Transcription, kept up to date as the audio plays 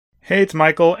Hey, it's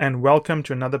Michael, and welcome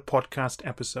to another podcast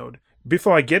episode.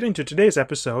 Before I get into today's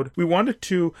episode, we wanted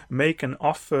to make an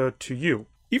offer to you.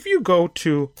 If you go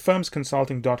to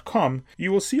firmsconsulting.com,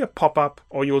 you will see a pop-up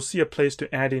or you will see a place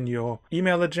to add in your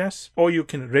email address, or you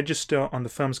can register on the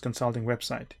Firms Consulting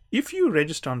website. If you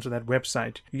register onto that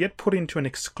website, you get put into an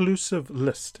exclusive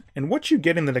list. And what you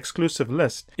get in that exclusive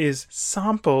list is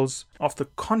samples of the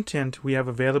content we have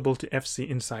available to FC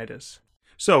insiders.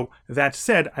 So, that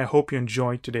said, I hope you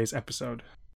enjoyed today's episode.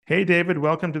 Hey, David,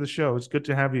 welcome to the show. It's good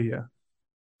to have you here.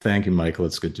 Thank you, Michael.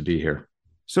 It's good to be here.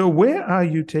 So, where are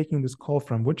you taking this call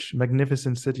from? Which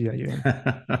magnificent city are you in?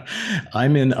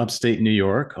 I'm in upstate New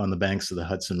York on the banks of the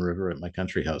Hudson River at my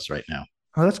country house right now.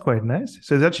 Oh, that's quite nice.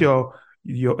 So, that's your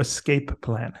escape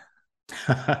plan.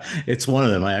 It's one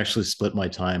of them. I actually split my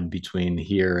time between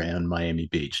here and Miami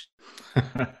Beach.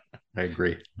 I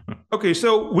agree. Okay,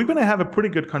 so we're going to have a pretty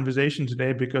good conversation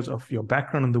today because of your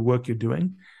background and the work you're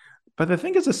doing. But I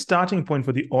think as a starting point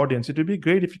for the audience, it would be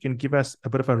great if you can give us a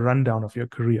bit of a rundown of your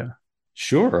career.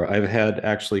 Sure. I've had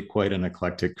actually quite an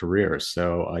eclectic career.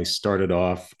 So I started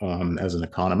off as an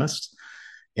economist,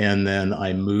 and then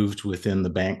I moved within the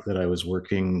bank that I was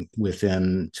working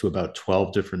within to about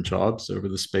 12 different jobs over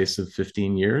the space of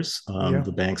 15 years. Yeah.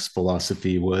 The bank's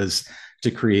philosophy was to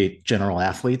create general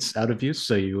athletes out of you.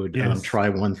 So you would Yes. try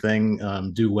one thing,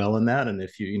 do well in that. And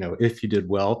if you did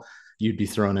well, you'd be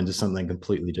thrown into something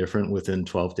completely different within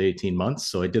 12 to 18 months.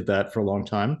 So I did that for a long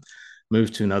time,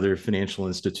 moved to another financial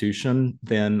institution.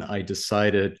 Then I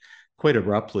decided quite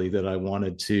abruptly that I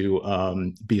wanted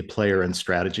to be a player in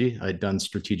strategy. I'd done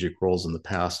strategic roles in the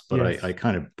past, but Yes. I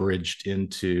kind of bridged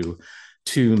into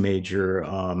two major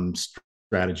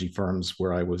strategy firms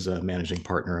where I was a managing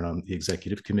partner and on the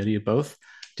executive committee of both.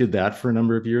 Did that for a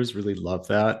number of years, really loved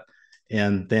that.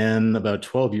 And then about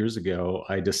 12 years ago,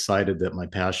 I decided that my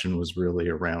passion was really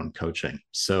around coaching.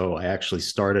 So I actually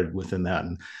started within that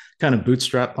and kind of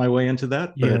bootstrapped my way into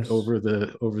that. But Yes. over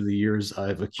the years,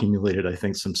 I've accumulated, I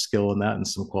think, some skill in that and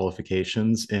some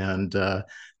qualifications, and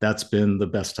that's been the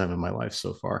best time of my life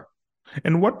so far.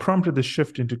 And what prompted the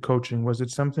shift into coaching? Was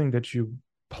it something that you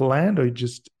planned or it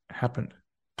just happened?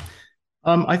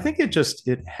 I think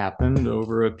it happened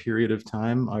over a period of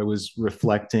time. I was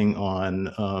reflecting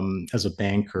on as a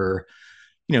banker,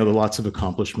 the lots of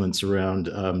accomplishments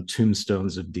around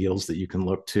tombstones of deals that you can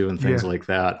look to and things Yeah. like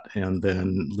that, and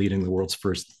then leading the world's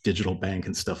first digital bank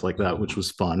and stuff like that, which was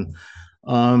fun.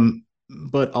 Um,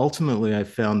 but ultimately, I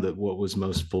found that what was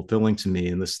most fulfilling to me,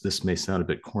 and this may sound a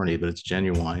bit corny, but it's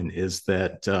genuine, is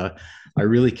that I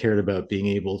really cared about being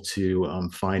able to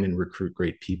find and recruit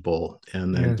great people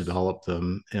and then Yes. develop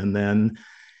them, and then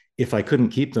if I couldn't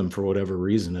keep them for whatever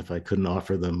reason, if I couldn't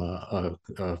offer them a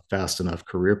fast enough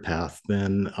career path,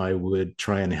 then I would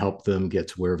try and help them get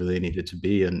to wherever they needed to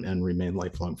be and remain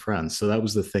lifelong friends. So that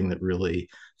was the thing that really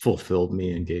fulfilled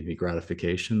me and gave me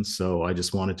gratification. So I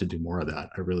just wanted to do more of that.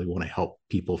 I really want to help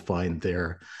people find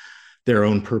their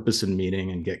own purpose and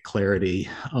meaning and get clarity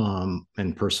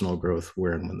and personal growth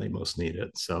where and when they most need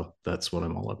it. So that's what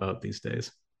I'm all about these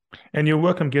days. And your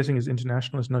work, I'm guessing, is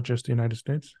international. It's not just the United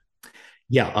States.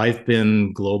 Yeah, I've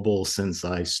been global since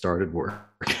I started work,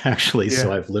 actually. So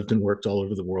Yeah. I've lived and worked all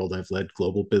over the world. I've led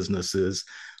global businesses,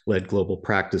 led global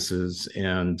practices,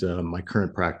 and my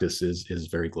current practice is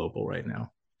very global right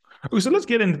now. Okay, so let's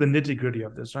get into the nitty gritty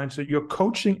of this, right? So you're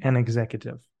coaching an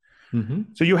executive. Mm-hmm.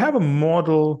 So you have a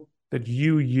model that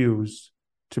you use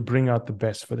to bring out the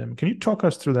best for them. Can you talk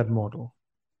us through that model?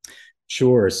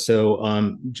 Sure.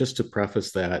 So just to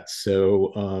preface that,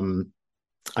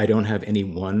 I don't have any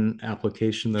one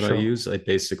application that I Sure. use. I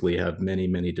basically have many,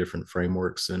 many different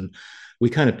frameworks, and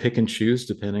we kind of pick and choose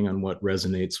depending on what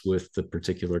resonates with the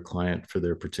particular client for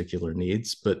their particular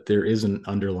needs. But there is an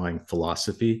underlying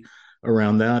philosophy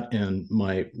around that. And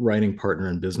my writing partner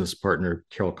and business partner,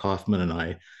 Carol Kaufman, and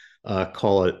I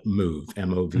call it MOVE,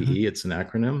 Mm-hmm. MOVE. It's an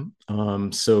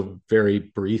acronym. So, very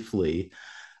briefly,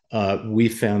 we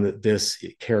found that this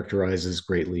characterizes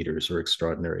great leaders or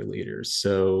extraordinary leaders.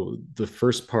 So the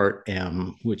first part,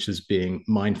 M, which is being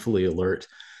mindfully alert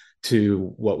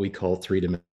to what we call three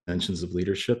dimensions of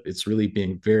leadership, it's really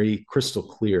being very crystal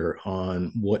clear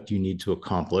on what you need to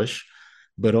accomplish,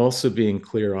 but also being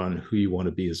clear on who you want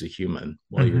to be as a human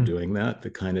while you're Mm-hmm. doing that, the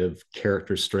kind of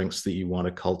character strengths that you want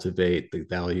to cultivate, the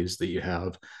values that you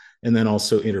have, and then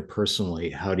also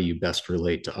interpersonally, how do you best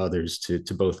relate to others to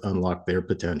both unlock their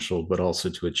potential but also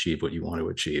to achieve what you want to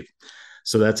achieve.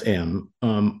 So that's M.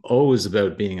 O is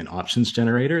about being an options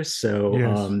generator. So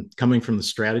Yes. coming from the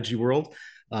strategy world,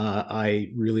 I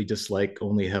really dislike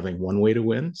only having one way to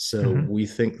win. So Mm-hmm. we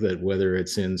think that whether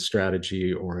it's in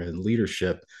strategy or in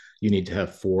leadership, you need to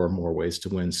have 4 more ways to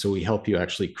win. So we help you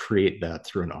actually create that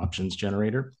through an options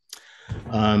generator.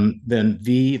 Then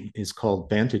V is called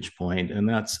Vantage Point, and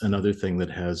that's another thing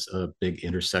that has a big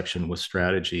intersection with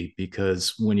strategy,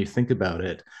 because when you think about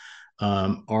it,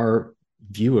 our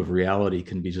view of reality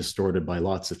can be distorted by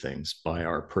lots of things, by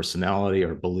our personality,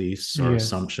 our beliefs, our Yes.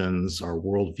 assumptions, our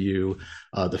worldview,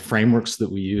 the frameworks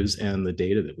that we use, and the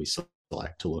data that we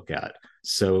select to look at.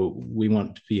 So we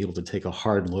want to be able to take a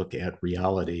hard look at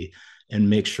reality and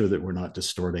make sure that we're not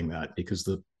distorting that, because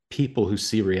the people who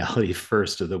see reality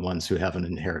first are the ones who have an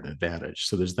inherent advantage.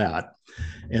 So there's that.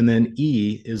 And then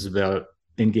E is about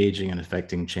engaging and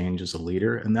affecting change as a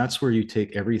leader. And that's where you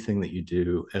take everything that you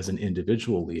do as an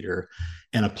individual leader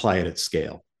and apply it at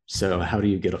scale. So how do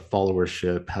you get a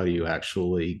followership? How do you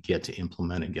actually get to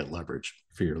implement and get leverage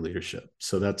for your leadership?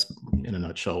 So that's, in a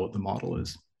nutshell, what the model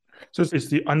is. So it's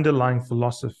the underlying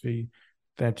philosophy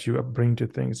that you bring to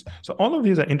things. So all of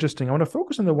these are interesting. I want to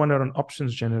focus on the one on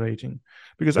options generating,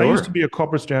 because I used to Sure. be a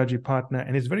corporate strategy partner,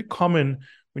 and it's very common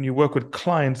when you work with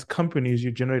clients, companies,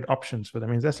 you generate options for them.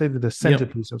 I mean, that's like the Yep.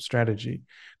 centerpiece of strategy.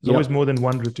 There's always Yep. more than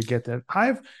one route to get there.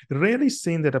 I've rarely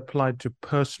seen that applied to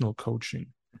personal coaching.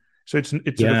 So it's a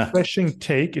Yeah. refreshing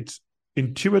take. It's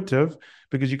intuitive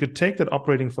because you could take that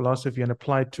operating philosophy and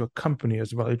apply it to a company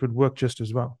as well. It would work just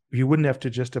as well. You wouldn't have to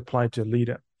just apply it to a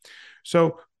leader.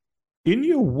 So in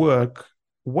your work,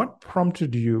 what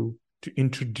prompted you to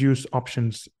introduce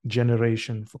options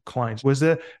generation for clients? Was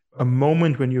there a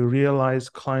moment when you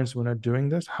realized clients were not doing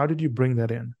this? How did you bring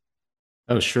that in?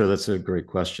 Oh, sure. That's a great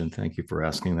question. Thank you for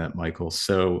asking that, Michael.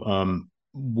 So,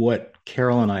 what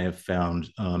Carol and I have found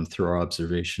through our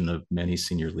observation of many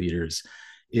senior leaders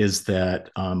is that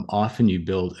often you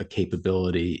build a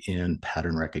capability in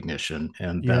pattern recognition,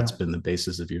 and that's Yeah. been the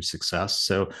basis of your success.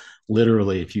 So,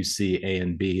 literally, if you see A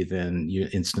and B, then you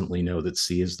instantly know that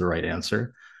C is the right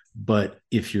answer. But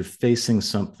if you're facing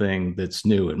something that's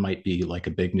new, it might be like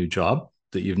a big new job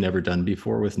that you've never done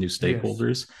before with new Yes.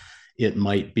 stakeholders. It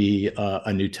might be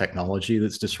a new technology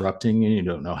that's disrupting and you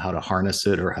don't know how to harness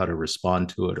it or how to respond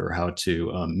to it or how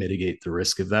to mitigate the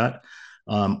risk of that.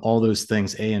 All those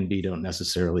things, A and B, don't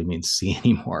necessarily mean C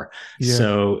anymore. Yeah.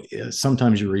 So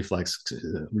sometimes your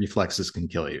reflexes can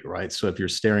kill you, right? So if you're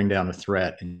staring down a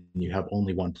threat and you have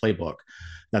only one playbook,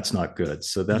 that's not good.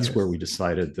 So that's where Yes. we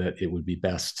decided that it would be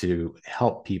best to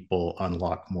help people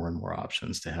unlock more and more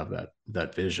options to have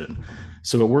that vision.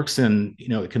 So it works in,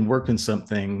 it can work in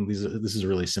something. This is a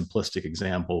really simplistic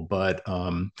example, but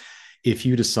if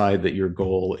you decide that your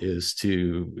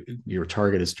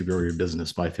target is to grow your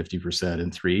business by 50%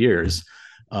 in 3 years,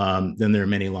 then there are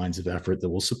many lines of effort that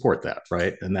will support that,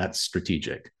 right? And that's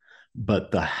strategic.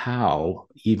 But the how,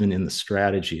 even in the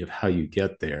strategy of how you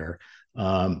get there,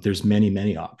 there's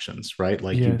many options, right?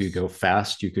 Like you could Yes. go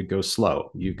fast, you could go slow,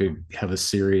 you could have a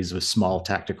series of small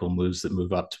tactical moves that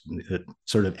move up that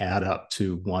sort of add up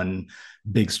to one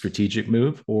big strategic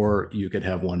move, or you could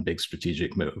have one big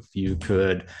strategic move. You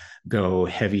could go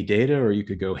heavy data or you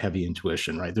could go heavy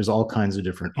intuition, right? There's all kinds of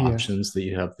different Yes. options that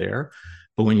you have there.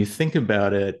 But when you think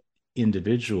about it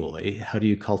individually, how do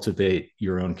you cultivate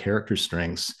your own character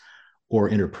strengths or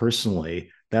interpersonally?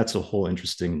 That's a whole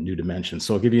interesting new dimension.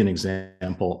 So I'll give you an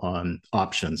example on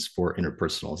options for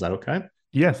interpersonal. Is that okay?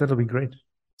 Yes, that'll be great.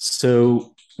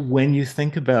 So when you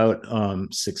think about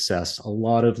success, a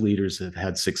lot of leaders have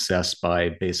had success by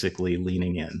basically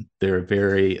leaning in. They're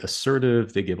very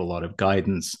assertive, they give a lot of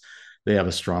guidance, they have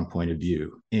a strong point of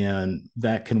view. And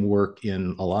that can work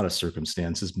in a lot of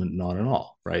circumstances, but not in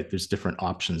all, right? There's different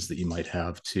options that you might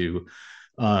have to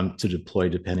deploy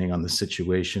depending on the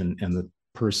situation and the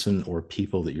person or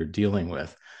people that you're dealing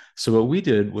with. So what we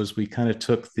did was we kind of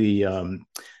took the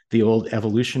old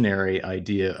evolutionary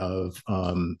idea of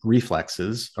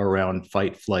reflexes around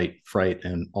fight, flight, fright,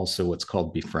 and also what's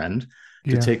called befriend,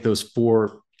 to Yeah. take those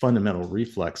 4 fundamental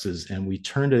reflexes and we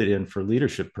turned it in for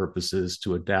leadership purposes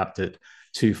to adapt it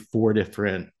to 4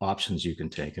 different options you can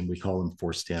take. And we call them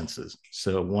 4 stances.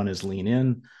 So one is lean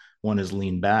in, one is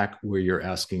lean back, where you're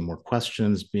asking more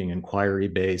questions, being inquiry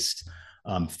based,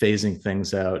 phasing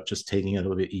things out, just taking it a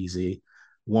little bit easy.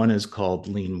 One is called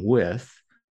lean with,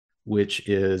 which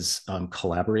is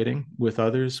collaborating with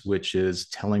others, which is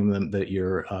telling them that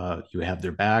you have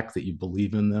their back, that you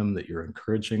believe in them, that you're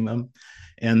encouraging them.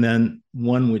 And then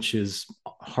one which is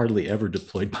hardly ever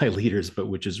deployed by leaders, but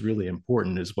which is really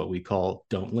important, is what we call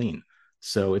don't lean.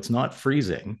 So it's not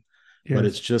freezing, but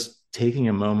it's Yes. just taking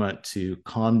a moment to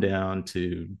calm down,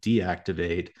 to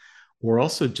deactivate, or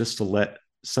also just to let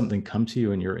something come to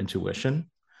you in your intuition,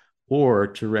 or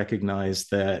to recognize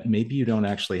that maybe you don't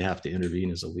actually have to intervene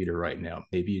as a leader right now.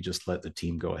 Maybe you just let the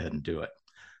team go ahead and do it.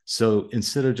 So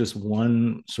instead of just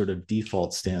one sort of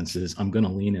default stance is, I'm going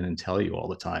to lean in and tell you all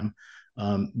the time,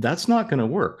 that's not going to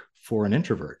work for an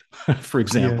introvert. For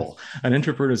example, Yes. an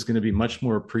introvert is going to be much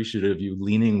more appreciative of you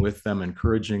leaning with them,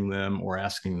 encouraging them, or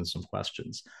asking them some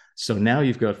questions. So now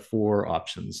you've got four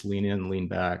options: lean in, lean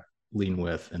back, lean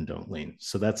with, and don't lean.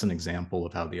 So that's an example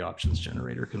of how the options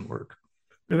generator can work.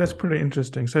 That's pretty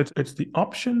interesting. So it's the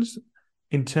options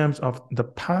in terms of the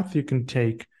path you can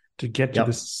take to get to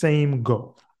the Yep. same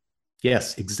goal.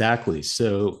 Yes, exactly.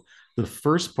 So the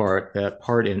first part, that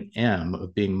part in M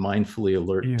of being mindfully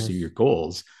alert to your Yes.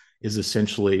 goals, is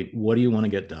essentially, what do you want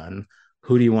to get done?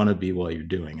 Who do you want to be while you're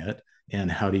doing it? And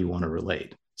how do you want to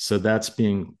relate? So that's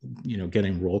being,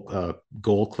 getting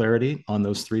goal clarity on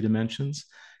those three dimensions.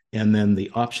 And then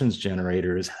the options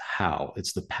generator is how,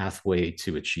 it's the pathway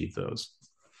to achieve those.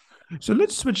 So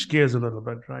let's switch gears a little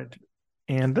bit, right?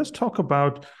 And let's talk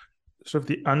about sort of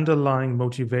the underlying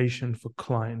motivation for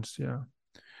clients. Yeah.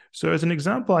 So, as an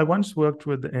example, I once worked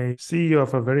with a CEO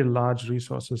of a very large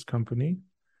resources company.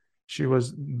 She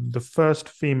was the first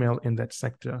female in that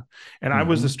sector. And I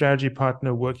was the Mm-hmm. strategy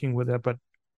partner working with her. But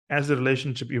as the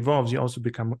relationship evolves, you also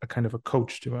become a kind of a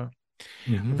coach to her.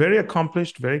 Mm-hmm. Very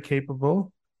accomplished, very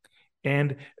capable.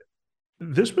 And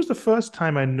this was the first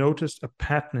time I noticed a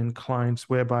pattern in clients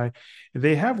whereby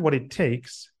they have what it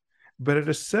takes, but at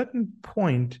a certain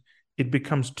point, it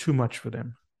becomes too much for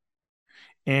them.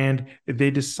 And they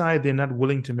decide they're not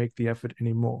willing to make the effort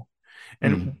anymore.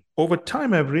 And Mm. over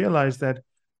time, I've realized that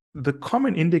the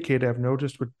common indicator I've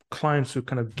noticed with clients who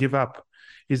kind of give up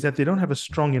is that they don't have a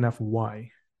strong enough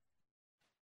why.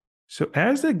 So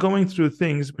as they're going through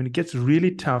things, when it gets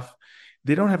really tough,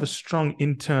 they don't have a strong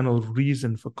internal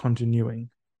reason for continuing.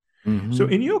 So,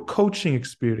 Mm-hmm. in your coaching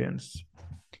experience,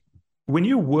 when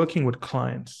you're working with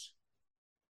clients,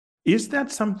 is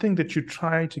that something that you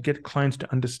try to get clients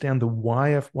to understand the why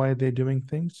of why they're doing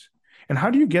things? And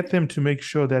how do you get them to make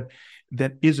sure that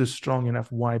that is a strong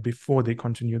enough why before they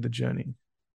continue the journey?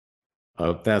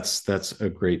 That's a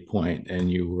great point.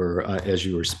 And you were, as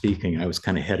you were speaking, I was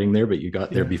kind of heading there, but you got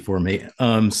there Yeah. before me.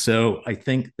 So I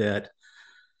think that,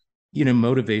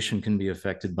 motivation can be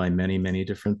affected by many, many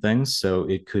different things. So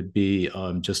it could be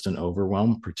just an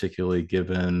overwhelm, particularly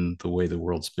given the way the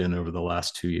world's been over the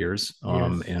last 2 years,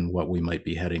 Yes. and what we might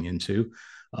be heading into.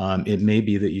 It may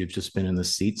be that you've just been in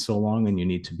the seat so long and you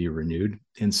need to be renewed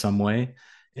in some way.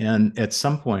 And at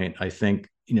some point, I think,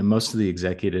 most of the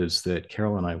executives that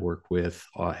Carol and I work with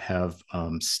have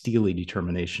steely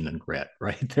determination and grit,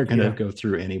 right? They're going to Yeah. go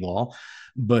through any wall.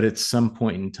 But at some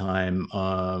point in time,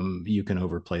 you can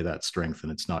overplay that strength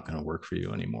and it's not going to work for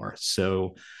you anymore.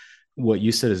 So what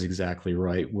you said is exactly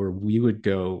right. Where we would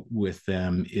go with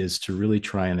them is to really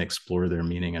try and explore their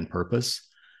meaning and purpose,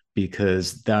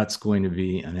 because that's going to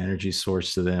be an energy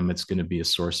source to them. It's going to be a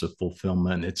source of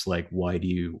fulfillment. It's like, why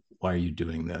are you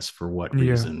doing this? For what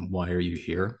Yeah. reason? Why are you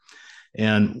here?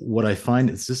 And what I find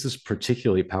is this is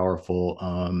particularly powerful,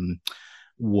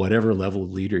 whatever level of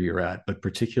leader you're at, but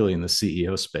particularly in the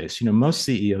CEO space. Most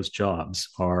CEOs' jobs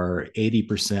are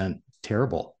 80%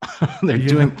 terrible. They're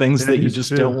doing Yeah. things That that you is just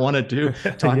don't true. want to do,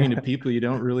 talking to Yeah. people you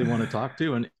don't really want to talk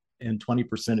to, and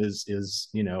 20% is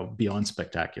beyond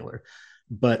spectacular.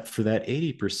 But for that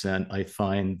 80%, I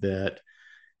find that,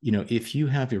 if you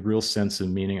have a real sense of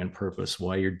meaning and purpose,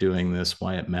 why you're doing this,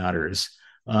 why it matters,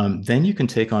 then you can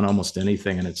take on almost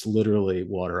anything, and it's literally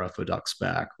water off a duck's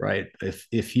back, right?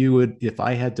 If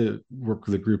I had to work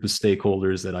with a group of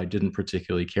stakeholders that I didn't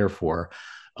particularly care for,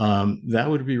 that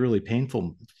would be really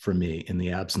painful for me in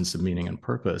the absence of meaning and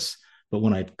purpose. But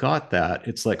when I got that,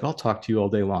 it's like, I'll talk to you all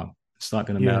day long. It's not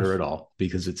going to matter Yes. at all,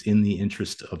 because it's in the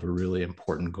interest of a really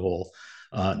important goal,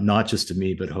 not just to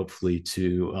me, but hopefully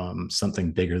to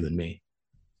something bigger than me.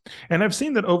 And I've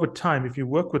seen that over time, if you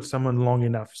work with someone long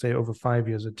enough, say over 5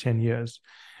 years or 10 years,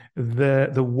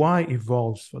 the why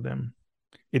evolves for them.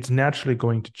 It's naturally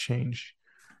going to change.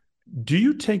 Do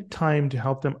you take time to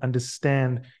help them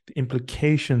understand the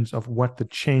implications of what the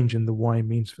change in the why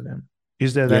means for them?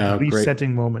 Is there that Yeah,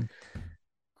 resetting moment?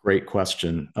 great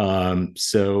question.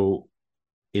 So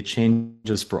it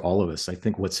changes for all of us. I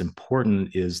think what's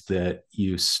important is that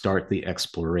you start the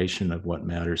exploration of what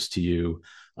matters to you,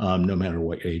 no matter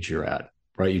what age you're at.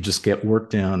 Right, you just get work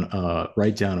down,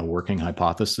 write down a working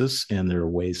hypothesis, and there are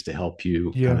ways to help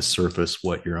you kind Yeah. of surface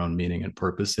what your own meaning and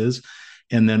purpose is.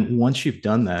 And then once you've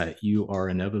done that, you are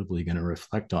inevitably going to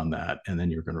reflect on that, and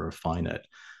then you're going to refine it.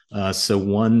 So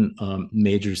one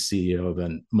major CEO of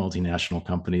a multinational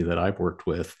company that I've worked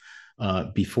with,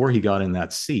 before he got in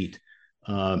that seat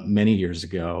many years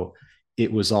ago,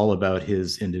 it was all about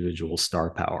his individual star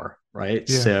power. right?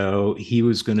 Yeah. So he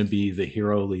was going to be the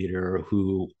hero leader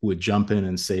who would jump in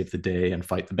and save the day and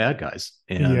fight the bad guys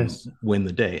and Yes. win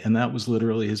the day. And that was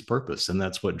literally his purpose. And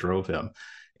that's what drove him.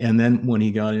 And then when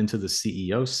he got into the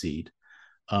CEO seat,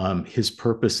 his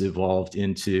purpose evolved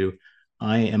into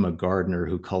I am a gardener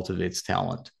who cultivates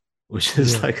talent, which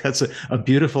is Yes. like that's a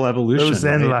beautiful So evolution, right?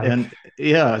 Zen-like. And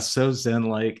yeah, so Zen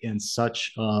like and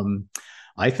such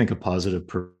I think a positive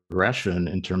progression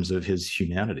in terms of his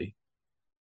humanity.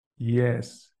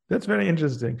 Yes. That's very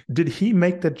interesting. Did he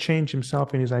make that change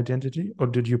himself in his identity, or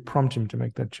did you prompt him to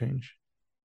make that change?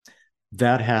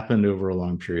 That happened over a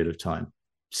long period of time.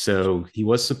 So he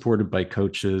was supported by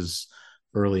coaches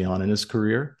early on in his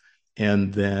career.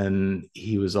 And then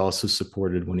he was also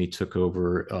supported when he took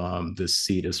over this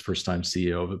seat as first time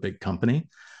CEO of a big company.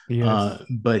 Yes.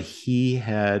 But he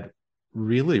had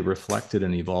really reflected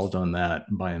and evolved on that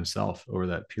by himself over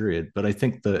that period. But I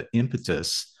think the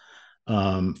impetus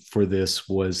for this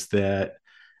was that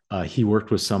he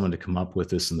worked with someone to come up with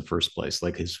this in the first place,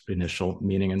 like his initial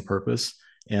meaning and purpose.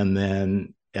 And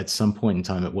then at some point in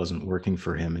time, it wasn't working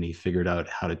for him, and he figured out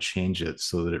how to change it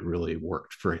so that it really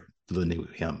worked for the new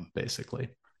him, basically.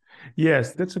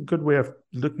 Yes, that's a good way of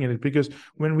looking at it because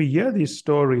when we hear these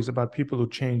stories about people who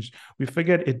changed, we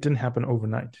forget it didn't happen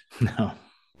overnight. No.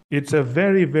 It's a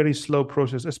very, very slow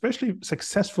process, especially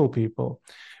successful people,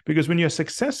 because when you're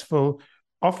successful,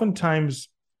 oftentimes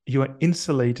you are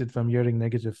insulated from hearing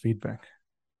negative feedback.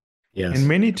 And Yes.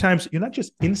 many times you're not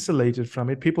just insulated from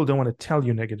it, people don't want to tell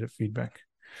you negative feedback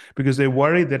because they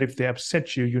worry that if they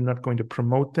upset you, you're not going to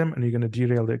promote them and you're going to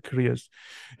derail their careers.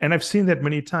 And I've seen that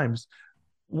many times.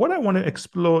 What I want to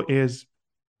explore is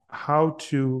how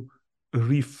to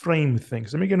reframe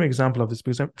things. Let me give an example of this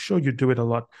because I'm sure you do it a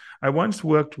lot. I once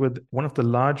worked with one of the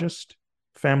largest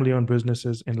family owned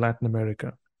businesses in Latin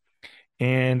America.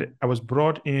 And I was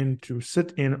brought in to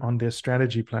sit in on their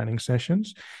strategy planning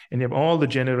sessions. And you have all the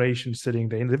generations sitting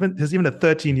there. And there's even a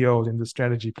 13-year-old in the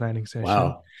strategy planning session.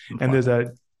 Wow. And there's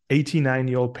a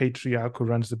 89-year-old patriarch who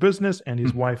runs the business, and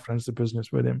his wife runs the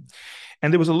business with him.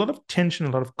 And there was a lot of tension,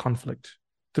 a lot of conflict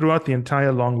throughout the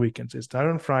entire long weekend. So it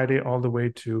started on Friday all the way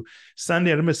to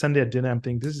Sunday. I remember Sunday at dinner, I'm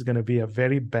thinking this is going to be a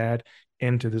very bad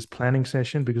end to this planning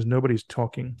session because nobody's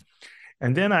talking.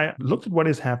 And then I looked at what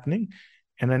is happening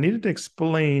and I needed to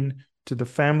explain to the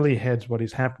family heads what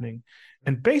is happening.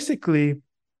 And basically,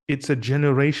 it's a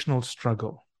generational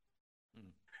struggle.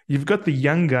 You've got the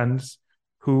young guns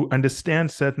who understand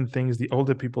certain things the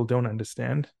older people don't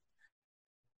understand.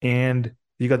 And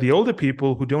you got the older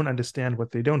people who don't understand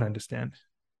what they don't understand.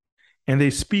 And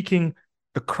they're speaking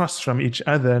across from each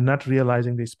other, not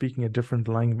realizing they're speaking a different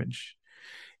language.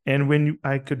 And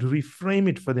I could reframe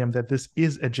it for them that this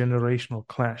is a generational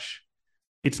clash.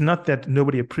 It's not that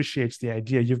nobody appreciates the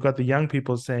idea. You've got the young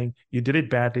people saying, you did it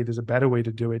badly, there's a better way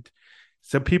to do it.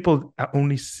 So people are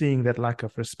only seeing that lack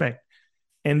of respect.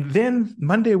 And then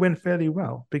Monday went fairly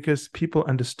well because people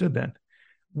understood that.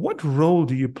 What role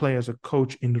do you play as a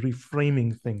coach in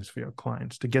reframing things for your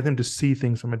clients to get them to see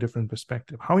things from a different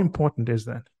perspective? How important is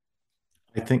that?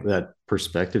 I think that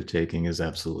perspective taking is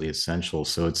absolutely essential.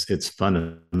 So it's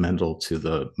fundamental to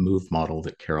the move model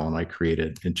that Carol and I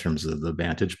created in terms of the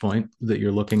vantage point that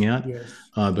you're looking at. Yes.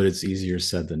 But it's easier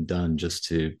said than done just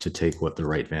to take what the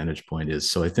right vantage point is.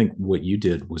 So I think what you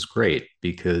did was great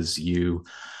because you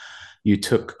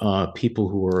took people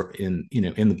who were in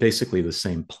basically the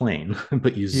same plane,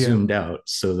 but you Yeah. zoomed out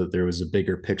so that there was a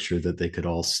bigger picture that they could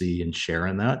all see and share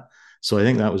in that. So I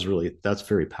think that's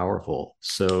very powerful.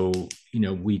 So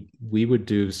we would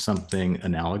do something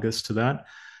analogous to that.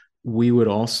 We would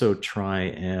also try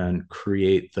and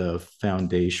create the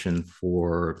foundation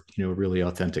for really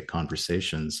authentic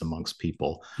conversations amongst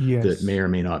people that may Yes. or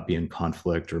may not be in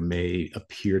conflict or may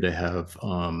appear to have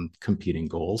competing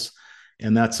goals.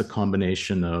 And that's a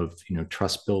combination of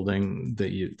trust building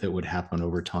that would happen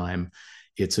over time.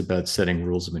 It's about setting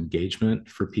rules of engagement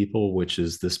for people, which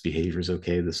is this behavior is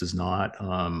okay, this is not,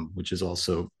 which is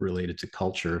also related to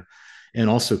culture, and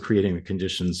also creating the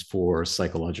conditions for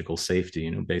psychological safety,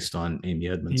 based on Amy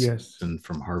Edmondson Yes.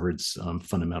 from Harvard's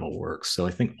fundamental work. So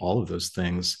I think all of those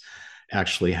things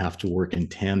actually have to work in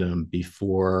tandem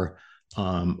before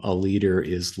a leader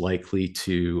is likely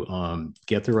to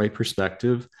get the right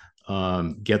perspective,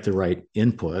 get the right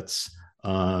inputs,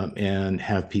 and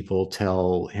have people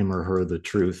tell him or her the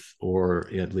truth, or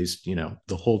at least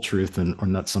the whole truth, or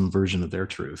not some version of their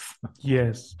truth.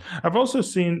 Yes. I've also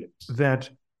seen that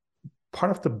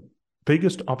part of the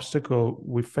biggest obstacle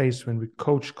we face when we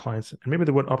coach clients, and maybe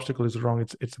the word obstacle is wrong,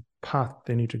 it's a path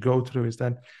they need to go through, is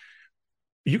that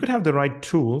You could have the right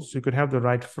tools, you could have the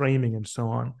right framing and so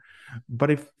on.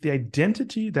 But if the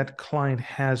identity that client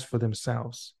has for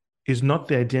themselves is not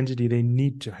the identity they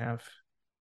need to have,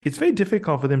 it's very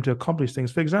difficult for them to accomplish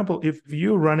things. For example, if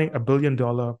you're running $1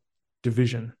 billion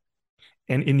division,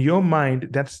 and in your mind,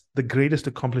 that's the greatest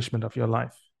accomplishment of your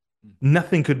life,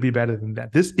 nothing could be better than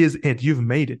that. This is it. You've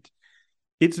made it.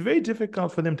 It's very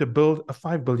difficult for them to build a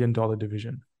 $5 billion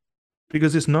division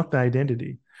because it's not the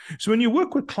identity. So when you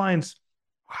work with clients,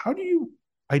 how do you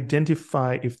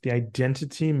identify if the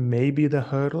identity may be the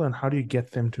hurdle, and how do you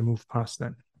get them to move past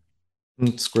that?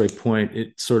 It's a great point.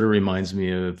 It sort of reminds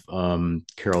me of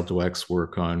Carol Dweck's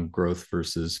work on growth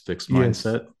versus fixed Yes.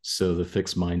 mindset. So the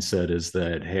fixed mindset is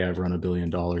that, hey, I've run $1 billion.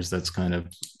 That's kind of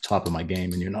top of my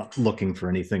game, and you're not looking for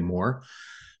anything more.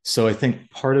 So I think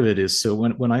part of it is, so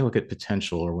when I look at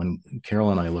potential, or when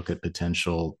Carol and I look at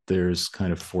potential, there's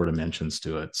kind of four dimensions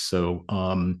to it. So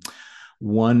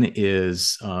one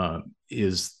is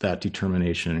that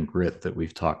determination and grit that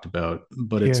we've talked about,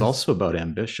 but it's Yes. also about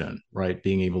ambition, right?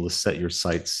 Being able to set your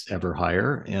sights ever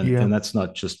higher, Yeah. and that's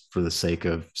not just for the sake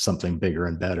of something bigger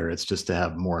and better. It's just to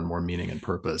have more and more meaning and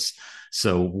purpose.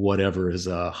 So whatever is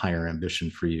a higher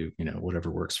ambition for you, whatever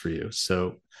works for you.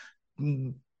 So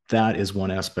that is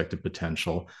one aspect of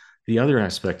potential. The other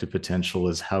aspect of potential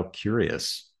is, how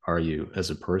curious are you as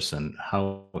a person?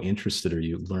 How interested are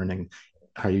you learning?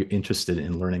 Are you interested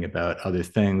in learning about other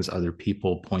things, other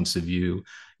people, points of view,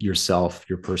 yourself,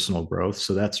 your personal growth?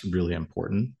 So that's really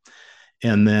important.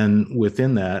 And then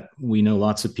within that, we know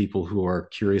lots of people who are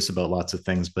curious about lots of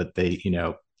things, but they,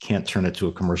 can't turn it to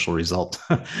a commercial result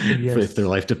if their Yes.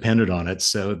 life depended on it.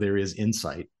 So there is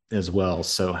insight as well.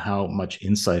 So how much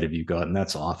insight have you got? And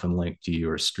that's often linked to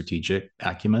your strategic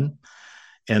acumen.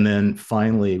 And then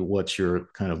finally, what's your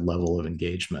kind of level of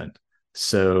engagement?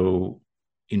 So,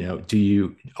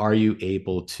 are you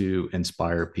able to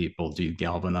inspire people? Do you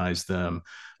galvanize them?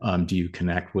 Do you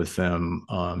connect with them?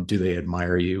 Do they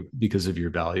admire you because of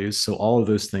your values? So all of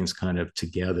those things kind of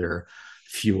together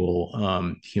fuel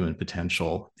human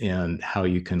potential, and how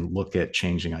you can look at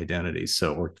changing identities.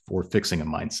 So, or fixing a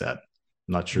mindset.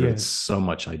 I'm not sure it's Yes. so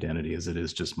much identity as it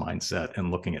is just mindset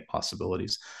and looking at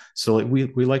possibilities. So we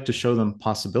like to show them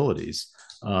possibilities,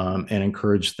 and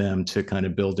encourage them to kind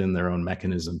of build in their own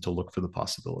mechanism to look for the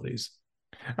possibilities.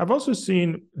 I've also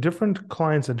seen different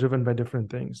clients are driven by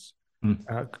different things,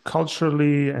 Mm,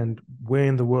 culturally and where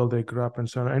in the world they grew up and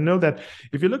so on. I know that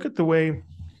if you look at the way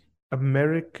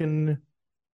American,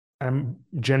 I'm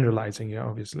generalizing here,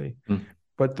 obviously, mm,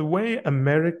 but the way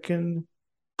American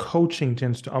coaching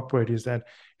tends to operate is that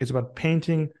it's about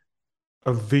painting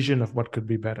a vision of what could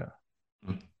be better.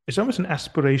 mm. It's almost an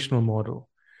aspirational model.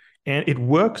 And it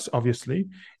works, obviously,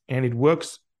 and it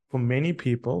works for many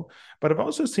people. But I've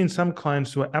also seen some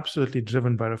clients who are absolutely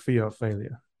driven by the fear of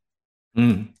failure.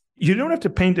 Mm. You don't have to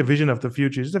paint a vision of the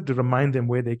future. You just have to remind them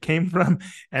where they came from.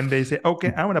 And they say,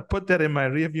 okay, I want to put that in my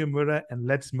rearview mirror and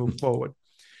let's move forward.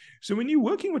 So when you're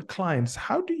working with clients,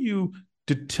 how do you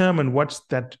determine what's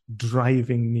that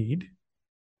driving need?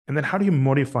 And then how do you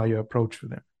modify your approach for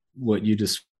them? What you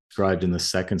described in the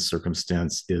second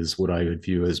circumstance is what I would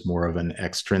view as more of an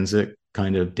extrinsic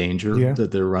kind of danger Yeah.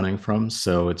 that they're running from.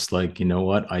 So it's like, you know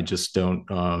what, I just don't,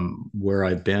 where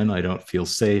I've been, I don't feel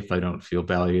safe, I don't feel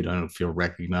valued, I don't feel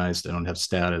recognized, I don't have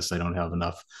status, I don't have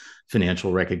enough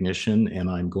financial recognition, and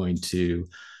I'm going to,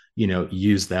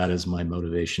 use that as my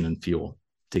motivation and fuel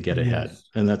to get ahead. Yes.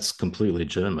 And that's completely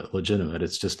legitimate.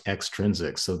 It's just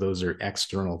extrinsic. So those are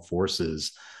external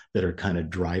forces that are kind of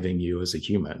driving you as a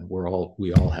human.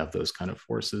 We all have those kind of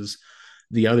forces.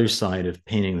 The other side of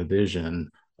painting the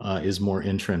vision is more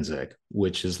intrinsic,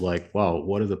 which is like, wow,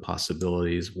 what are the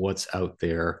possibilities? What's out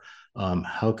there?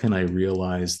 How can I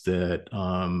realize that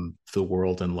the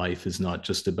world and life is not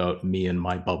just about me and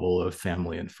my bubble of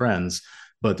family and friends,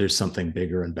 but there's something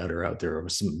bigger and better out there, or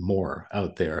some more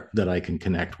out there that I can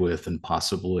connect with and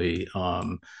possibly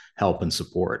help and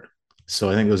support. So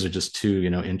I think those are just two,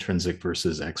 intrinsic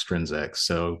versus extrinsic.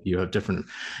 So you have different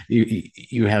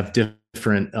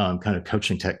kind of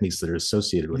coaching techniques that are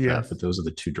associated with that, but Yes. those are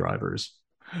the two drivers.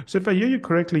 So if I hear you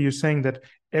correctly, you're saying that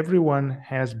everyone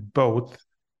has both,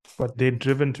 but they're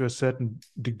driven to a certain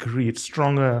degree. It's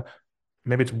stronger.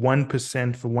 Maybe it's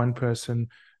 1% for one person,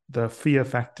 the fear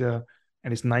factor,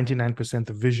 and it's 99%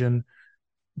 the vision,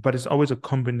 but it's always a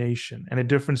combination. And at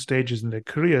different stages in their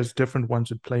careers, different ones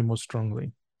would play more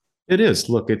strongly. It is.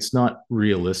 Look, it's not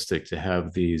realistic to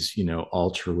have these,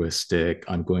 altruistic,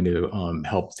 I'm going to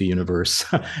help the universe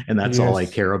and that's all I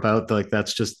Yes. care about. Like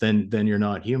that's just then you're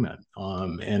not human.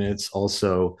 And it's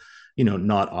also,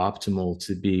 not optimal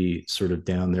to be sort of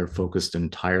down there focused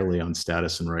entirely on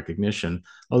status and recognition,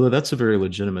 although that's a very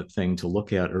legitimate thing to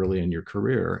look at early in your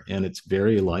career. And it's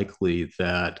very likely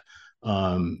that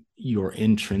your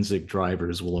intrinsic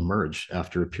drivers will emerge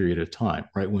after a period of time,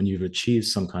 right? When you've achieved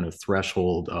some kind of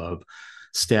threshold of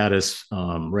status,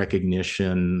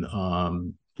 recognition,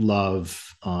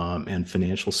 love, and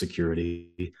financial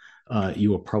security, you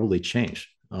will probably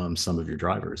change some of your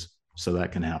drivers. So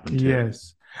that can happen too.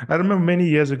 Yes. I remember many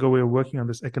years ago, we were working on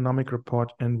this economic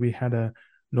report and we had a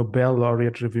Nobel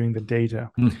laureate reviewing the data.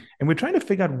 And we're trying to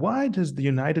figure out, why does the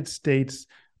United States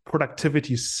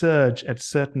productivity surge at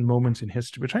certain moments in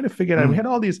history? We're trying to figure it out. We had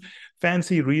all these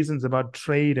fancy reasons about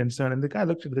trade and so on. And the guy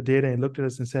looked at the data and looked at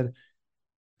us and said,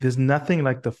 there's nothing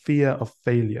like the fear of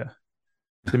failure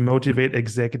to motivate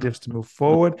executives to move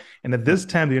forward. And at this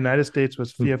time, the United States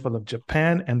was fearful of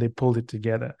Japan, and they pulled it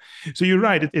together. So you're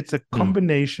right. It's a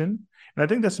combination. And I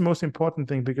think that's the most important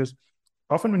thing, because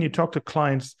often when you talk to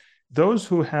clients, those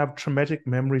who have traumatic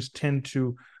memories tend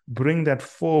to bring that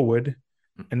forward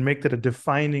and make that a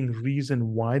defining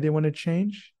reason why they want to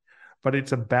change. But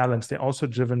it's a balance. They're also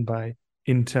driven by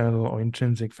internal or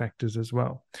intrinsic factors as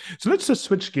well. So let's just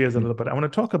switch gears a little bit. I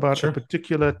want to talk about a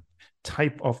particular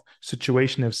type of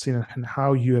situation I've seen and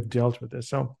how you have dealt with this.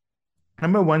 So I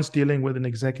remember once dealing with an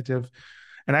executive,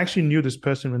 and I actually knew this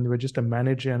person when they were just a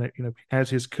manager. And as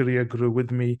his career grew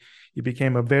with me, he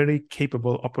became a very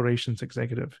capable operations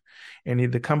executive.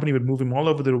 And the company would move him all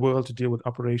over the world to deal with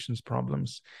operations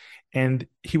problems. And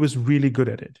he was really good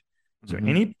at it. So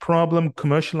any problem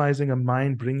commercializing a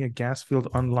mine, bringing a gas field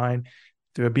online,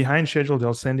 they were behind schedule,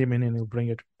 they'll send him in and he'll bring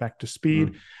it back to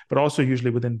speed, but also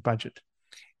usually within budget.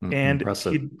 And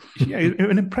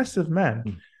an impressive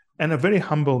man, and a very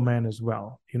humble man as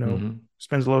well.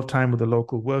 Spends a lot of time with the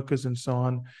local workers and so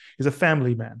on. He's a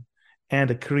family man and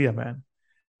a career man.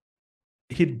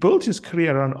 He'd built his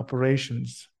career around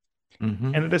operations.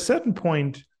 And at a certain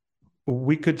point,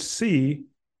 we could see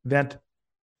that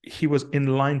he was in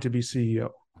line to be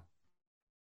CEO.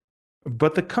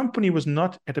 But the company was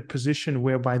not at a position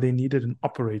whereby they needed an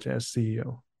operator as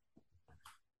CEO.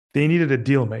 They needed a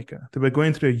deal maker. They were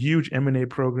going through a huge M&A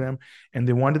program, and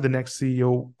they wanted the next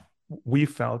CEO, we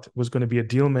felt, was going to be a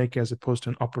deal maker as opposed to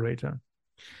an operator.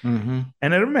 And I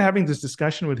remember having this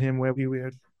discussion with him where we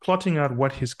were plotting out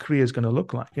what his career is going to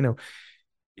look like.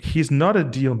 He's not a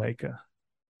deal maker.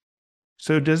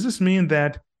 So does this mean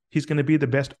that he's going to be the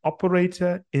best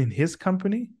operator in his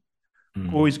company?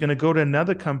 Or he's going to go to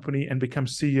another company and become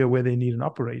CEO where they need an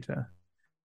operator?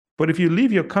 But if you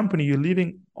leave your company, you're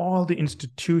leaving all the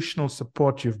institutional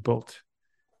support you've built.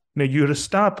 You're a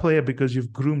star player because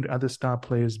you've groomed other star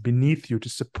players beneath you to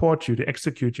support you, to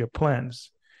execute your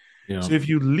plans. So if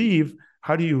you leave,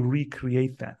 how do you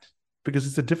recreate that? Because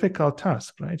it's a difficult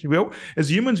task, right?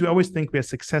 As humans, we always think we're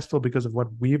successful because of what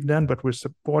we've done, but we're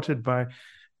supported by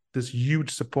this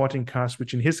huge supporting cast,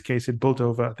 which in his case, it built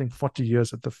over, I think, 40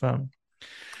 years at the firm.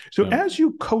 So as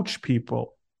you coach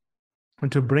people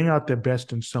and to bring out their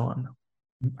best and so on,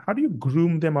 how do you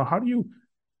groom them, or how do you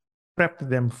prep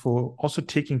them for also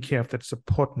taking care of that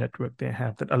support network they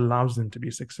have that allows them to be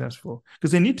successful?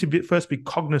 Because they need to first be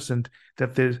cognizant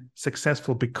that they're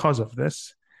successful because of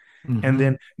this, and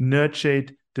then nurture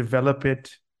it, develop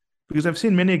it. Because I've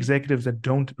seen many executives that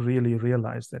don't really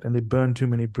realize that, and they burn too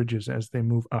many bridges as they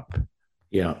move up.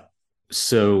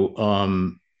 So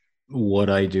what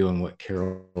I do and what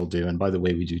Carol will do, and by the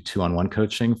way, we do 2-on-1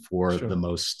 coaching for the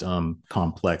most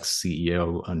complex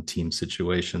CEO and team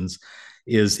situations,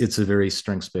 it's a very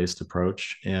strengths-based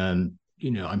approach. And,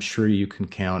 I'm sure you can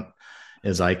count,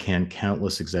 as I can,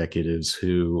 countless executives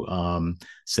who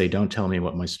say, don't tell me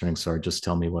what my strengths are, just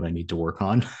tell me what I need to work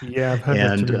on. Yeah, I've heard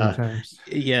that too many times.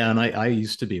 Yeah, and I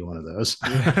used to be one of those.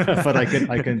 But I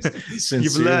can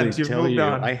sincerely tell you,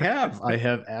 I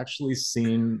have actually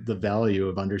seen the value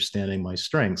of understanding my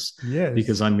strengths,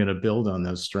 because I'm going to build on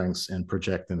those strengths and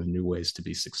project them in new ways to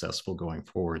be successful going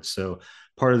forward. So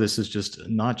part of this is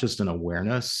not just an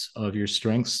awareness of your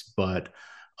strengths, but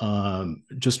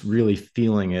just really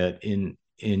feeling it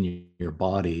in your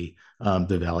body,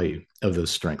 the value of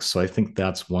those strengths. So I think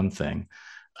that's one thing.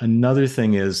 Another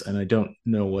thing is, and I don't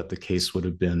know what the case would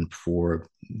have been for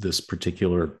this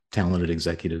particular talented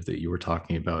executive that you were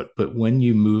talking about, but when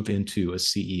you move into a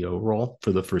CEO role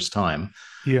for the first time,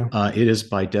 it is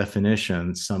by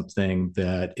definition something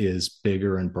that is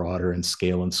bigger and broader in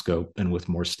scale and scope and with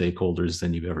more stakeholders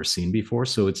than you've ever seen before.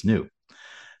 So it's new.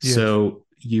 So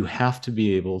you have to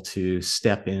be able to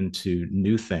step into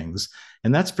new things.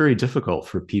 And that's very difficult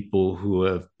for people who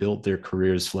have built their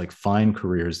careers, like fine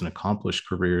careers and accomplished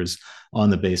careers, on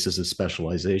the basis of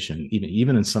specialization.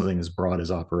 Even in something as broad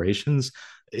as operations,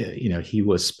 he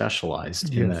was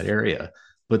specialized in that Yes. area,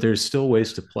 but there's still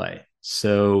ways to play.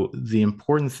 So the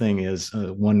important thing is,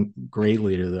 one great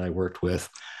leader that I worked with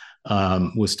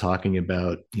was talking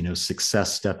about,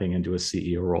 success stepping into a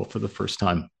CEO role for the first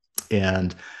time.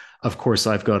 And of course,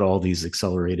 I've got all these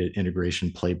accelerated integration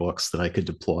playbooks that I could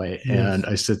deploy. And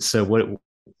Yes. I said, so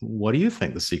what do you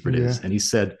think the secret is? Yeah. And he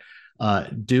said,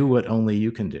 do what only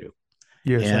you can do.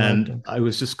 Yes, I like And that. I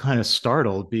was just kind of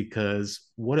startled, because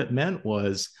what it meant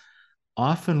was,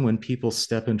 often when people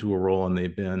step into a role and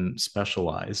they've been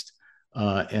specialized,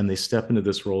 and they step into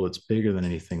this role that's bigger than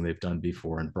anything they've done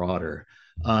before and broader,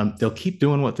 they'll keep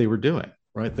doing what they were doing,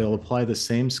 right? They'll apply the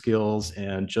same skills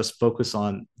and just focus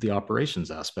on the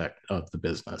operations aspect of the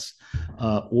business.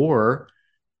 Or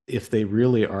if they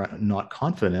really are not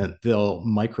confident, they'll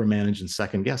micromanage and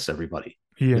second guess everybody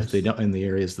if they Yes. don't, in the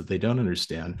areas that they don't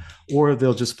understand, or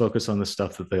they'll just focus on the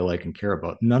stuff that they like and care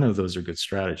about. None of those are good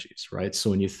strategies, right? So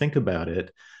when you think about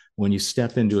it, when you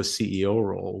step into a CEO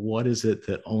role, what is it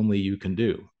that only you can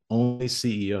do? Only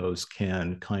CEOs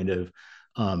can kind of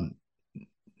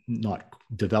not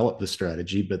develop the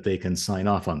strategy, but they can sign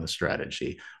off on the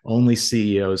strategy. Only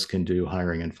CEOs can do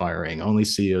hiring and firing. Only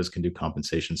CEOs can do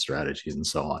compensation strategies and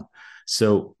so on.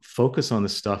 So focus on the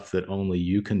stuff that only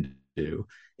you can do.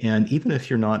 And even if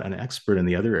you're not an expert in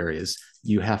the other areas,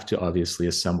 you have to obviously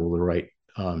assemble the right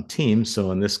team.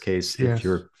 So in this case, Yes.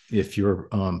 if your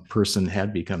person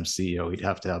had become CEO, he'd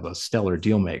have to have a stellar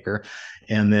deal maker,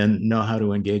 and then know how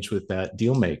to engage with that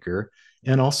deal maker,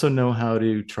 and also know how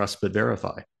to trust but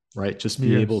verify, right? Just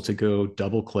be able Yes. to go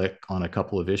double click on a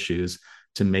couple of issues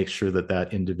to make sure that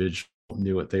that individual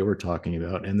knew what they were talking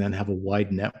about, and then have a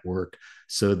wide network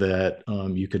so that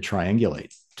you could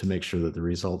triangulate to make sure that the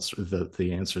results, that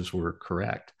the answers were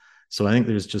correct. So I think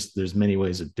there's many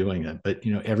ways of doing it, but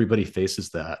everybody faces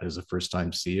that as a first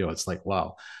time CEO. It's like,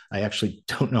 wow, I actually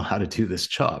don't know how to do this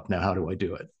job. Now, how do I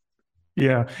do it?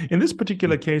 Yeah. In this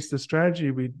particular case, the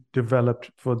strategy we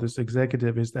developed for this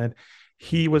executive is that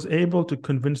he was able to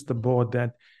convince the board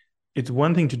that it's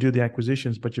one thing to do the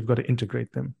acquisitions, but you've got to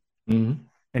integrate them. Mm-hmm.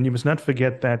 And you must not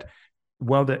forget that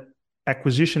while the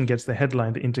acquisition gets the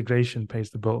headline, the integration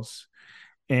pays the bills.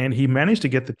 And he managed to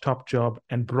get the top job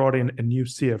and brought in a new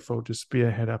CFO to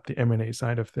spearhead up the M&A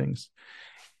side of things.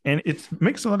 And it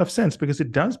makes a lot of sense because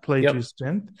it does play to his Yep.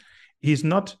 strength. He's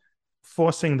not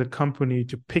forcing the company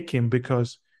to pick him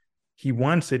because he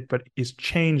wants it, but he's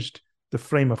changed the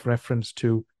frame of reference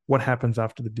to what happens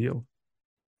after the deal.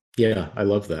 Yeah, I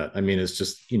love that. I mean, it's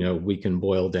just, we can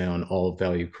boil down all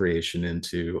value creation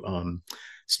into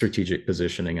strategic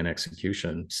positioning and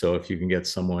execution. So if you can get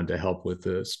someone to help with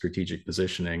the strategic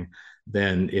positioning,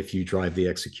 then if you drive the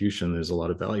execution, there's a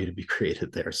lot of value to be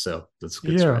created there. So that's a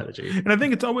good Yeah. strategy. And I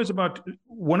think it's always about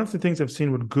one of the things I've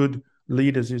seen with good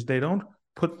leaders is they don't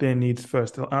put their needs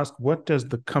first. They'll ask, what does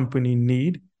the company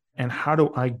need? And how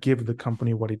do I give the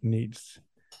company what it needs?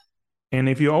 And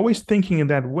if you're always thinking in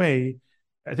that way,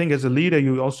 I think as a leader,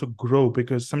 you also grow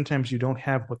because sometimes you don't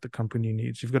have what the company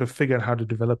needs. You've got to figure out how to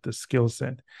develop the skill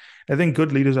set. I think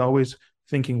good leaders are always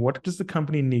thinking, what does the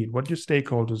company need? What do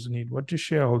stakeholders need? What do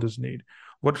shareholders need?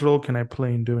 What role can I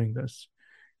play in doing this?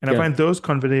 And I Yeah. find those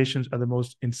conversations are the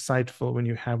most insightful when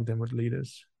you have them with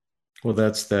leaders. Well,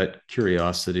 that's that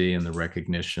curiosity and the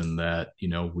recognition that,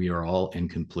 we are all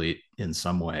incomplete in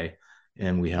some way.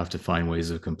 And we have to find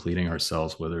ways of completing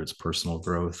ourselves, whether it's personal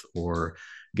growth or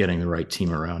getting the right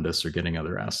team around us or getting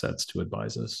other assets to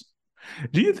advise us.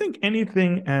 Do you think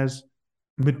anything has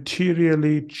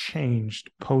materially changed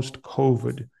post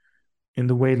COVID in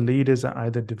the way leaders are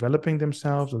either developing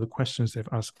themselves or the questions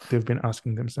they've been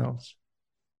asking themselves?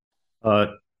 Uh,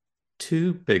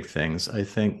 Two big things. I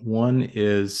think one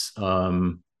is,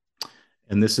 and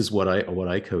this is what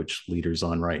I coach leaders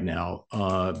on right now,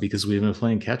 because we've been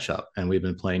playing catch up and we've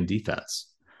been playing defense.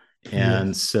 And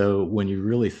Yes. so when you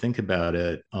really think about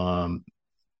it,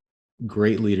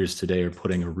 great leaders today are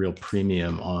putting a real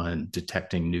premium on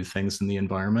detecting new things in the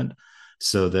environment,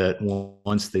 so that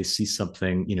once they see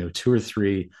something, two or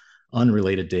three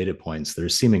unrelated data points that are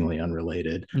seemingly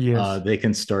unrelated, Yes. they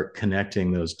can start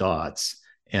connecting those dots,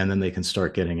 and then they can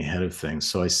start getting ahead of things.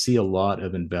 So I see a lot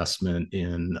of investment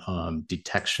in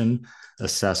detection,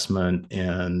 assessment,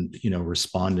 and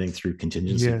responding through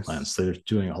contingency Yes. plans. So they're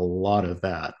doing a lot of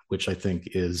that, which I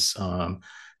think is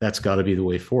that's got to be the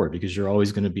way forward, because you're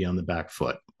always going to be on the back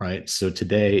foot, right? So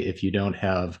today, if you don't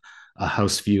have a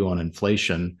house view on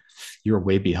inflation, you're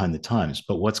way behind the times,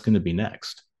 but what's going to be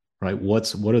next, right?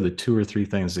 What are the 2 or 3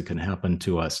 things that can happen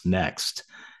to us next?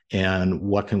 And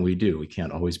what can we do? We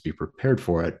can't always be prepared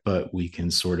for it, but we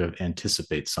can sort of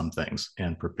anticipate some things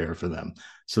and prepare for them.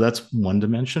 So that's one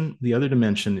dimension. The other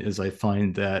dimension is I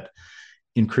find that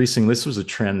increasing, this was a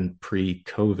trend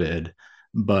pre-COVID,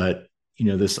 but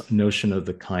this notion of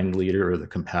the kind leader or the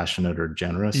compassionate or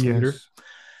generous leader. Yes.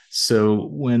 So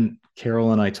when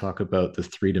Carol and I talk about the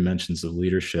 3 dimensions of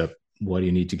leadership, what do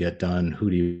you need to get done? Who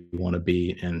do you want to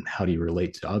be? And how do you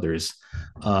relate to others?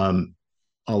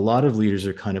 A lot of leaders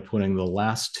are kind of putting the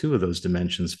last 2 of those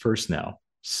dimensions first now.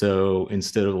 So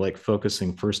instead of like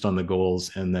focusing first on the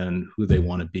goals and then who they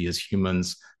want to be as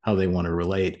humans, how they want to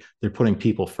relate, they're putting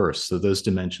people first. So those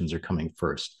dimensions are coming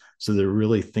first. So they're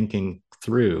really thinking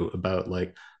through about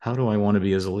like, how do I want to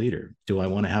be as a leader? Do I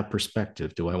want to have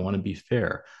perspective? Do I want to be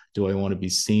fair? Do I want to be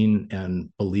seen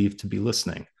and believed to be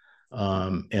listening?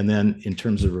 And then in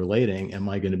terms of relating, am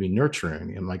I going to be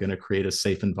nurturing? Am I going to create a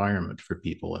safe environment for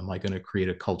people? Am I going to create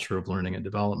a culture of learning and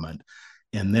development?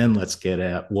 And then let's get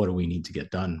at what do we need to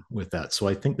get done with that. So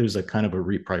I think there's a kind of a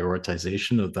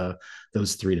reprioritization of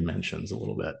those 3 dimensions a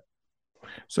little bit.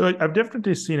 So I've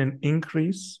definitely seen an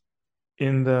increase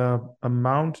in the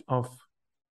amount of,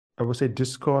 I would say,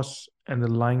 discourse and the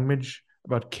language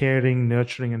about caring,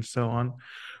 nurturing, and so on.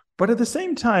 But at the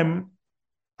same time,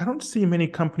 I don't see many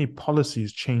company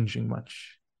policies changing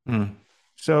much.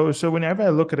 So whenever I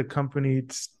look at a company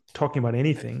it's talking about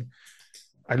anything,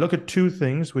 I look at 2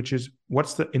 things, which is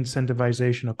what's the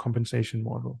incentivization or compensation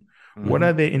model? Mm-hmm. What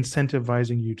are they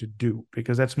incentivizing you to do?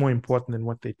 Because that's more important than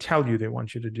what they tell you they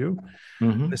want you to do.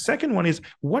 Mm-hmm. The second one is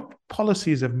what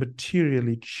policies have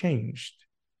materially changed?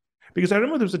 Because I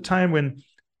remember there was a time when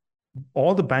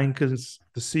all the bankers,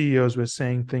 the CEOs were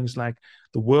saying things like,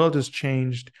 the world has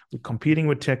changed, we're competing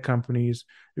with tech companies,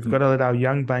 we've got to let our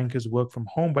young bankers work from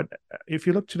home. But if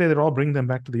you look today, they're all bringing them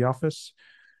back to the office.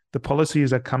 The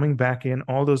policies are coming back in.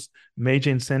 All those major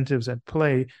incentives at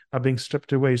play are being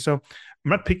stripped away. So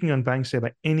I'm not picking on banks here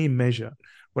by any measure.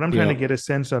 What I'm trying to get a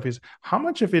sense of is how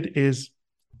much of it is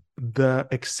the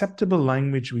acceptable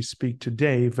language we speak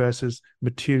today versus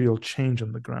material change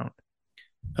on the ground.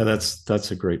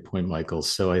 That's a great point, Michael.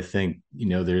 So I think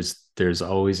there's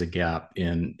always a gap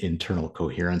in internal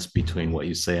coherence between what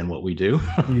you say and what we do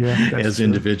as true.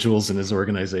 Individuals and as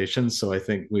organizations. So I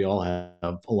think we all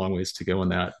have a long ways to go in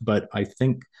that. But I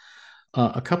think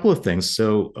a couple of things.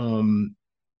 So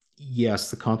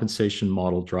yes, the compensation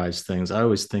model drives things. I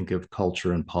always think of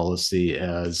culture and policy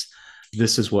as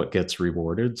this is what gets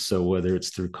rewarded. So whether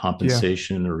it's through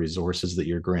compensation or resources that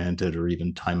you're granted, or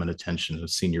even time and attention of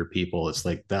senior people, it's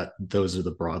like that. Those are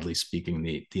the broadly speaking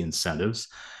the incentives,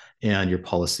 and your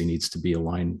policy needs to be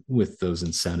aligned with those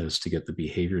incentives to get the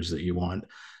behaviors that you want.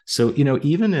 So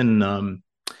even in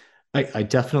I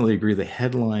definitely agree. The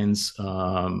headlines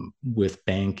with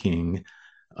banking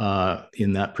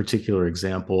in that particular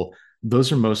example,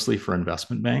 those are mostly for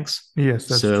investment banks. Yes,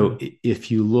 that's so true. If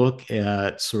you look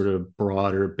at sort of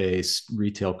broader based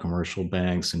retail commercial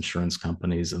banks, insurance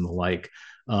companies, and the like,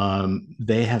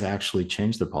 they have actually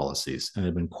changed their policies and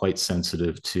have been quite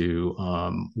sensitive to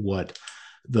what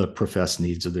the professed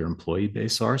needs of their employee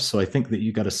base are. So I think that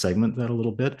you got to segment that a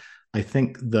little bit. I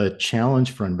think the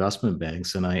challenge for investment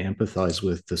banks, and I empathize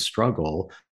with the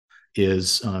struggle,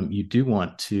 is you do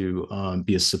want to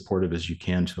be as supportive as you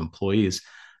can to employees,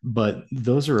 but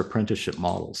those are apprenticeship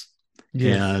models.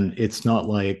 Yes. And it's not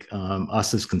like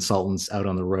us as consultants out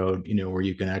on the road, where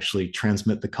you can actually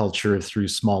transmit the culture through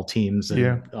small teams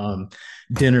and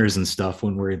dinners and stuff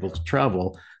when we're able to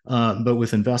travel. But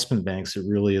with investment banks, it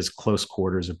really is close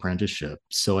quarters apprenticeship.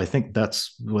 So I think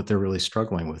that's what they're really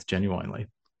struggling with, genuinely.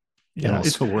 And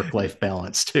also work-life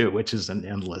balance too, which is an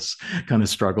endless kind of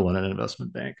struggle in an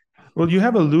investment bank. Well, you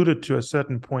have alluded to a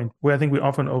certain point where I think we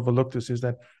often overlook this, is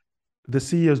that the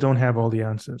CEOs don't have all the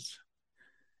answers.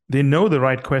 They know the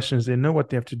right questions. They know what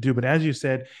they have to do. But as you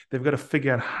said, they've got to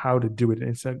figure out how to do it. And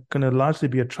it's going to largely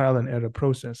be a trial and error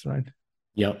process, right?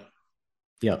 Yep.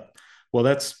 Well,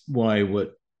 that's why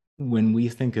when we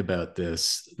think about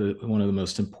this, one of the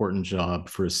most important job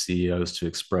for a CEO is to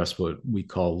express what we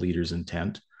call leader's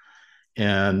intent.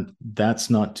 And that's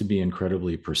not to be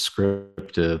incredibly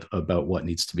prescriptive about what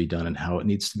needs to be done and how it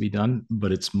needs to be done,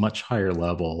 but it's much higher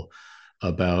level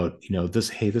about,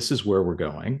 this is where we're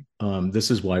going.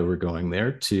 This is why we're going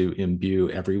there, to imbue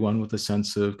everyone with a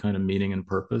sense of kind of meaning and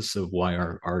purpose of why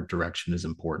our direction is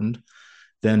important.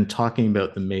 Then talking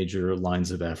about the major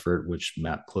lines of effort, which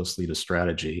map closely to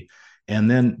strategy, and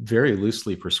then very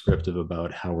loosely prescriptive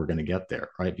about how we're going to get there,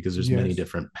 right? Because there's many Yes.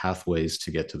 different pathways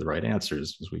to get to the right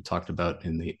answers, as we talked about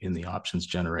in the options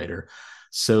generator.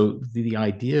 So the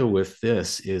idea with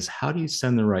this is, how do you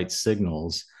send the right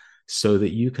signals so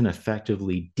that you can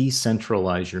effectively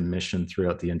decentralize your mission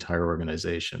throughout the entire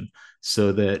organization,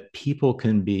 so that people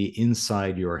can be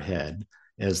inside your head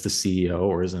as the CEO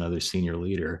or as another senior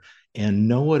leader and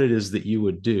know what it is that you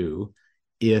would do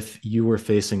if you were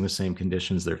facing the same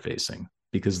conditions they're facing,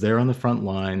 because they're on the front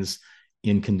lines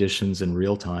in conditions in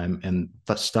real time, and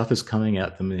that stuff is coming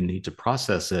at them and they need to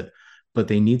process it, but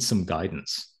they need some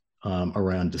guidance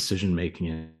around decision making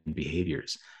and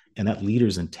behaviors. And that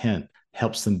leader's intent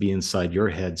helps them be inside your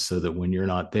head so that when you're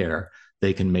not there,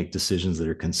 they can make decisions that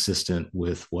are consistent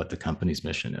with what the company's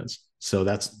mission is. So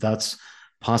that's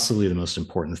possibly the most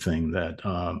important thing that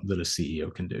that a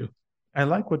CEO can do. I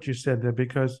like what you said there,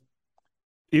 because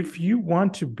if you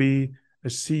want to be a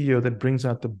CEO that brings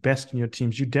out the best in your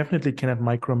teams, you definitely cannot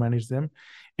micromanage them.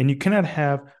 And you cannot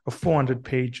have a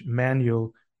 400-page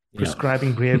manual Yeah.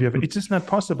 prescribing behavior. It's just not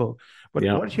possible. But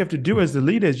Yeah. what you have to do as the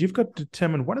leader is, you've got to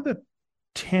determine what are the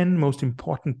 10 most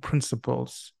important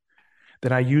principles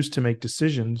that I use to make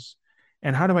decisions.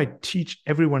 And how do I teach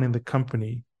everyone in the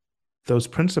company those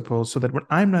principles, so that when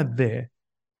I'm not there,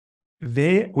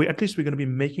 at least we're going to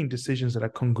be making decisions that are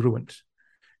congruent,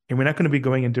 and we're not going to be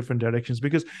going in different directions.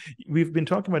 Because we've been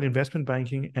talking about investment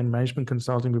banking and management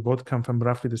consulting. We both come from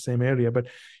roughly the same area, but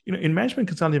in management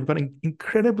consulting, we've got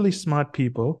incredibly smart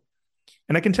people.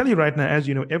 And I can tell you right now, as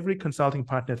you know, every consulting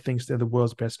partner thinks they're the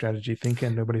world's best strategy thinker,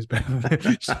 and nobody's better than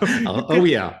them. So Oh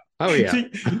yeah. Oh yeah.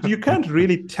 so you can't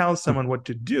really tell someone what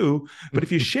to do, but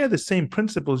if you share the same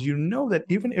principles, you know that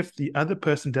even if the other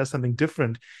person does something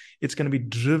different, it's going to be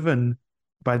driven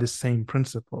by the same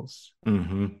principles.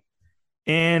 Mm-hmm.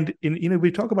 And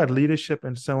we talk about leadership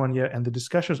and so on, yeah, and the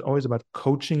discussion is always about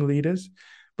coaching leaders.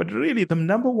 But really, the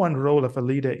number one role of a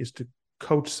leader is to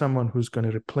coach someone who's going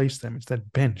to replace them. It's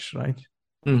that bench, right?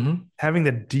 Mm-hmm. Having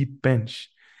that deep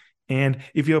bench. And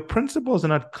if your principles are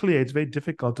not clear, it's very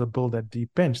difficult to build that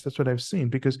deep bench. That's what I've seen.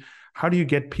 Because how do you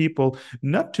get people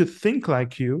not to think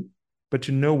like you, but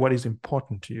to know what is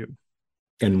important to you?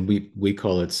 And we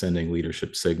call it sending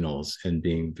leadership signals, and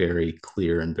being very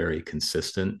clear and very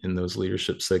consistent in those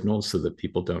leadership signals, so that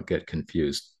people don't get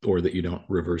confused or that you don't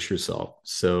reverse yourself.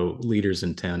 So leader's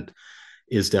intent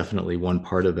is definitely one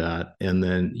part of that, and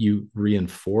then you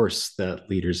reinforce that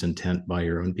leader's intent by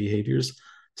your own behaviors.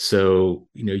 So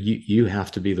you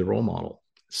have to be the role model.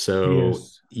 So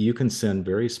Yes. you can send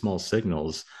very small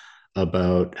signals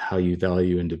about how you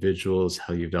value individuals,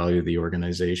 how you value the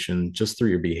organization, just through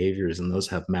your behaviors. And those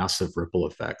have massive ripple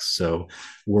effects. So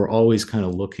we're always kind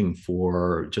of looking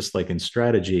for, just like in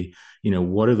strategy,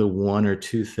 what are the one or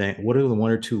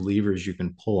two levers you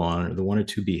can pull on, or the one or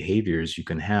two behaviors you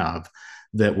can have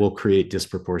that will create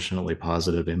disproportionately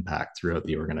positive impact throughout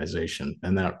the organization.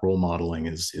 And that role modeling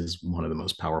is one of the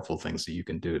most powerful things that you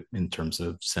can do in terms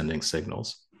of sending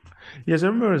signals. Yes, I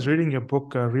remember I was reading your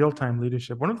book, Real Time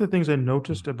Leadership. One of the things I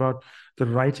noticed about the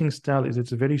writing style is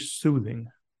it's very soothing.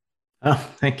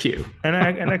 Oh, thank you. And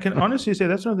I can honestly say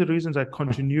that's one of the reasons I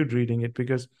continued reading it,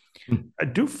 because I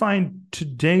do find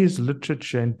today's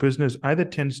literature and business either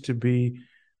tends to be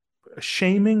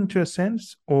shaming to a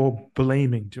sense, or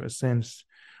blaming to a sense,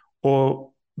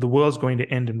 or the world's going to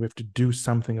end and we have to do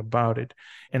something about it.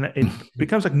 And it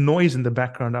becomes like noise in the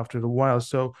background after a while.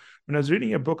 So when I was reading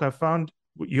your book, I found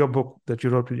your book that you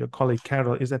wrote with your colleague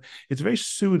Carol is that it's very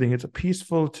soothing. It's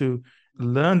peaceful to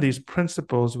learn these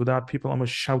principles without people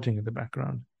almost shouting in the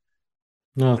background.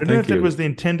 No, I don't know if thank that was you. the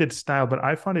intended style, but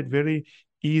I found it very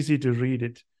easy to read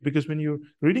it, because when you're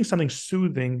reading something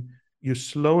soothing, you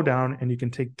slow down and you can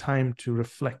take time to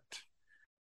reflect.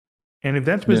 And if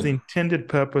that was Yeah. the intended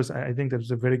purpose, I think that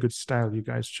was a very good style you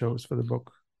guys chose for the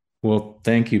book. Well,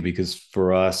 thank you, because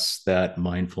for us, that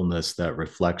mindfulness, that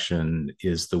reflection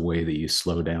is the way that you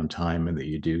slow down time and that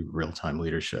you do real time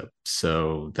leadership.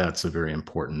 So that's a very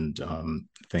important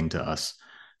thing to us.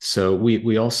 So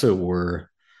we also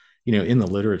were, in the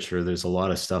literature, there's a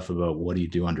lot of stuff about what do you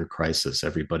do under crisis.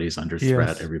 Everybody's under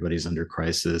threat, Yes. everybody's under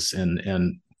crisis,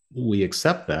 and we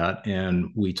accept that, and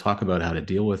we talk about how to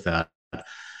deal with that.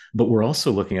 But we're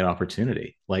also looking at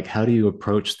opportunity. Like, how do you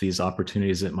approach these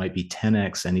opportunities that might be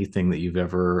 10x anything that you've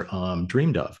ever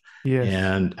dreamed of? Yes.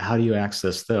 And how do you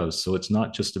access those? So it's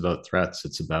not just about threats,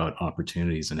 it's about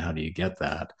opportunities, and how do you get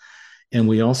that? And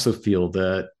we also feel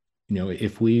that,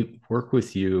 if we work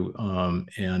with you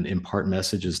and impart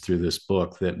messages through this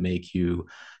book that make you,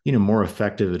 more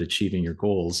effective at achieving your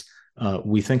goals,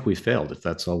 we think we failed if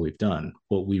that's all we've done.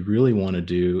 What we really want to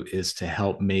do is to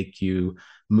help make you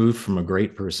move from a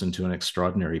great person to an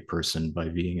extraordinary person by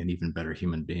being an even better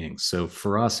human being. So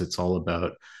for us, it's all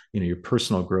about, your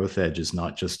personal growth edge is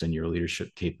not just in your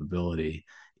leadership capability,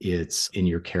 it's in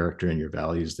your character and your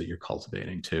values that you're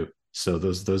cultivating too. So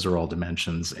those are all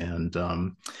dimensions, and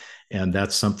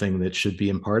that's something that should be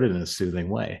imparted in a soothing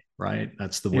way, right?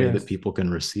 That's the way that Yes. people can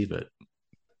receive it.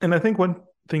 And I think one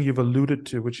thing you've alluded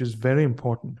to, which is very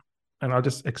important, and I'll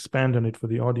just expand on it for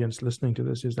the audience listening to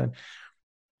this, is that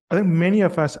I think many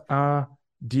of us are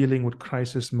dealing with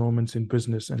crisis moments in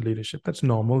business and leadership. That's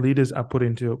normal. Leaders are put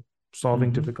into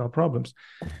solving difficult problems,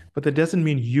 but that doesn't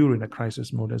mean you're in a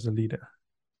crisis mode as a leader.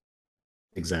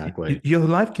 Exactly. Your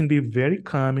life can be very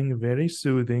calming, very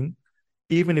soothing,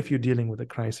 even if you're dealing with a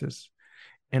crisis.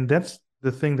 And that's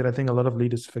the thing that I think a lot of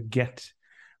leaders forget,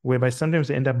 whereby sometimes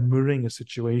they end up mirroring a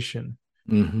situation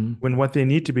when what they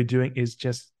need to be doing is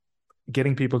just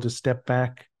getting people to step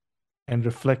back and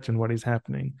reflect on what is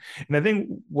happening. And I think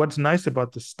what's nice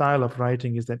about the style of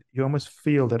writing is that you almost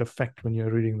feel that effect when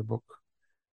you're reading the book.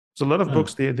 So a lot of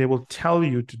books, they will tell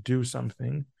you to do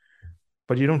something,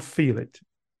 but you don't feel it.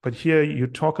 But here you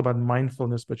talk about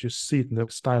mindfulness, but you see it in the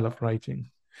style of writing.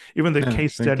 Even the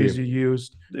case studies you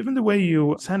used, even the way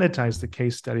you sanitize the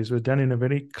case studies were done in a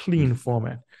very clean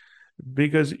format,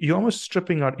 because you're almost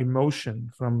stripping out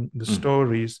emotion from the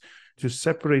stories to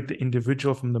separate the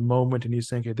individual from the moment. And you're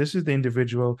saying, okay, this is the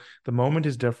individual, the moment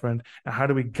is different, and how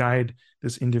do we guide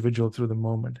this individual through the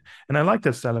moment? And I like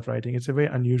that style of writing. It's a very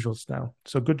unusual style.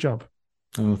 So good job.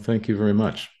 Oh, thank you very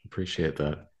much. Appreciate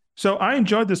that. So I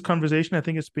enjoyed this conversation. I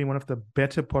think it's been one of the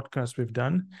better podcasts we've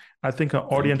done. I think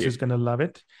our audience is going to love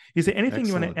it. Is there anything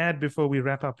you want to add before we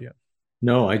wrap up here?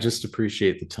 No, I just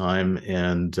appreciate the time.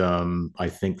 And I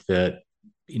think that,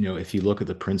 if you look at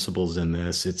the principles in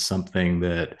this, it's something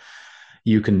that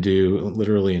you can do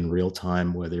literally in real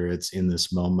time, whether it's in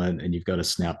this moment and you've got a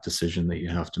snap decision that you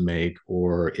have to make,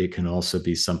 or it can also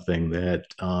be something that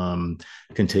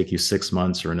can take you 6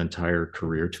 months or an entire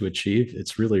career to achieve.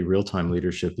 It's really real-time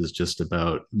leadership is just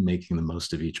about making the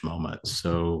most of each moment.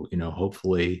 So,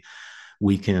 hopefully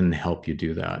we can help you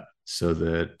do that so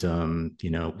that,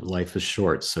 life is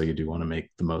short. So you do want to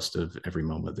make the most of every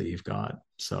moment that you've got.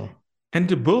 So. And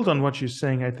to build on what you're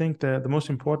saying, I think the most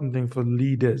important thing for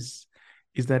leaders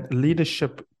is that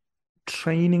leadership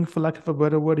training, for lack of a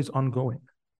better word, is ongoing.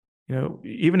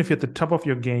 Even if you're at the top of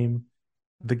your game,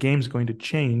 the game's going to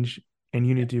change and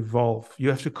you need to evolve. You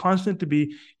have to constantly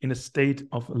be in a state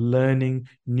of learning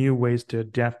new ways to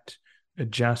adapt,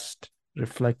 adjust,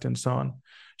 reflect, and so on.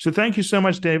 So thank you so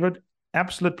much, David.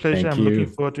 Absolute pleasure. I'm looking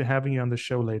forward to having you on the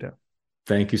show later.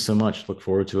 Thank you so much. Look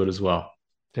forward to it as well.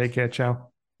 Take care. Ciao.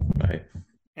 Bye.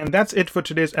 And that's it for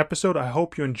today's episode. I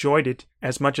hope you enjoyed it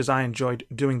as much as I enjoyed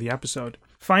doing the episode.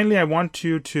 Finally, I want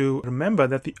you to remember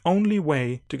that the only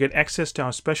way to get access to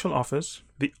our special offers,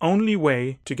 the only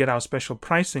way to get our special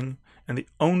pricing, and the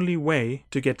only way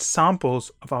to get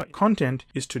samples of our content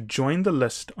is to join the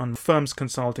list on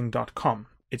firmsconsulting.com.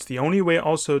 It's the only way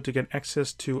also to get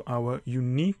access to our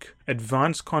unique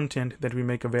advanced content that we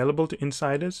make available to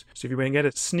insiders. So if you want to get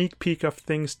a sneak peek of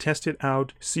things, test it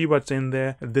out, see what's in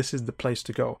there, this is the place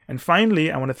to go. And finally,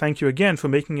 I want to thank you again for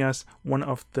making us one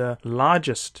of the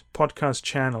largest podcast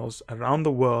channels around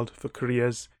the world for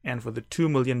careers and for the 2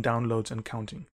 million downloads and counting.